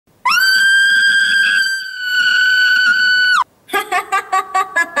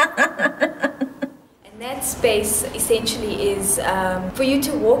space essentially is for you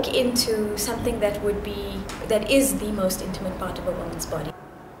to walk into something that is the most intimate part of a woman's body.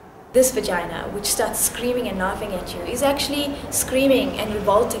 This vagina, which starts screaming and laughing at you, is actually screaming and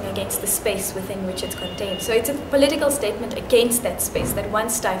revolting against the space within which it's contained. So it's a political statement against that space that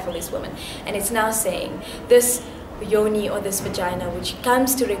once stifled this woman. And it's now saying this yoni or this vagina, which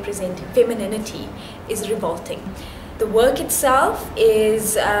comes to represent femininity, is revolting. The work itself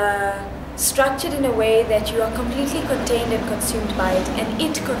is structured in a way that you are completely contained and consumed by it, and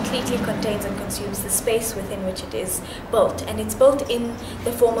it completely contains and consumes the space within which it is built, and it's built in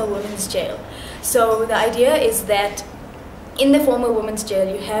the former women's jail. So the idea is that in the former women's jail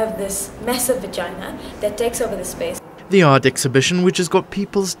you have this massive vagina that takes over the space. The art exhibition, which has got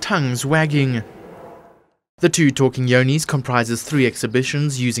people's tongues wagging. The Two Talking Yonis comprises 3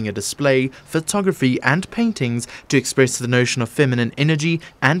 exhibitions using a display, photography and paintings to express the notion of feminine energy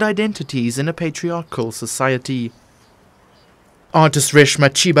and identities in a patriarchal society. Artist Reshma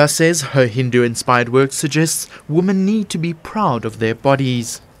Chiba says her Hindu-inspired work suggests women need to be proud of their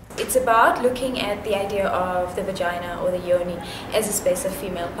bodies. It's about looking at the idea of the vagina or the yoni as a space of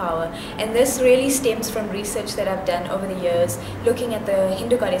female power, and this really stems from research that I've done over the years looking at the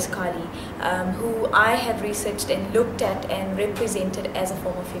Hindu goddess Kali, who I have researched and looked at and represented as a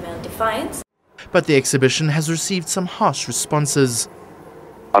form of female defiance. But the exhibition has received some harsh responses.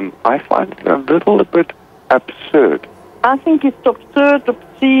 I find it a little bit absurd. I think it's absurd,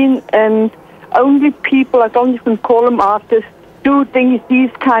 obscene, and only people, I don't even call them artists, do these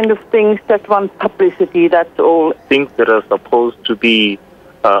kind of things that want publicity, that's all. Things that are supposed to be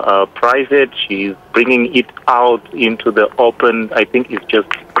private, she's bringing it out into the open. I think it's just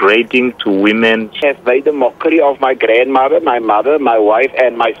degrading to women. She has made a mockery of my grandmother, my mother, my wife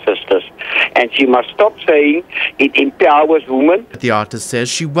and my sisters. And she must stop saying it empowers women. The artist says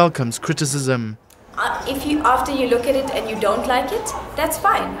she welcomes criticism. After you look at it and you don't like it, that's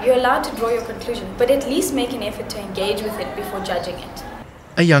fine. You're allowed to draw your conclusion, but at least make an effort to engage with it before judging it.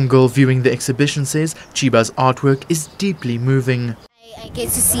 A young girl viewing the exhibition says Chiba's artwork is deeply moving. I get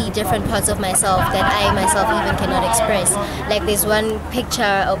to see different parts of myself that I myself even cannot express. Like there's one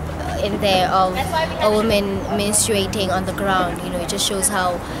picture in there of a woman menstruating on the ground. You know, it just shows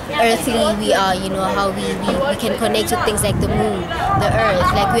how earthly we are, you know, how we can connect with things like the moon, the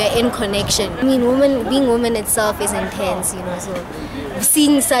earth, like we are in connection. I mean, being woman itself is intense, you know, so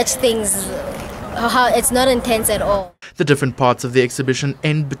seeing such things, it's not intense at all. The different parts of the exhibition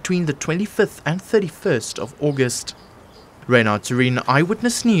end between the 25th and 31st of August. Reinart, Toerien,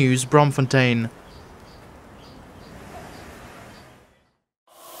 Eyewitness News, Braamfontein.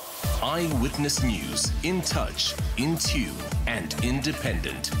 Eyewitness News, in touch, in tune and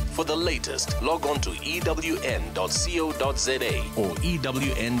independent. For the latest, log on to ewn.co.za or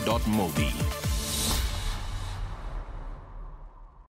ewn.mobi.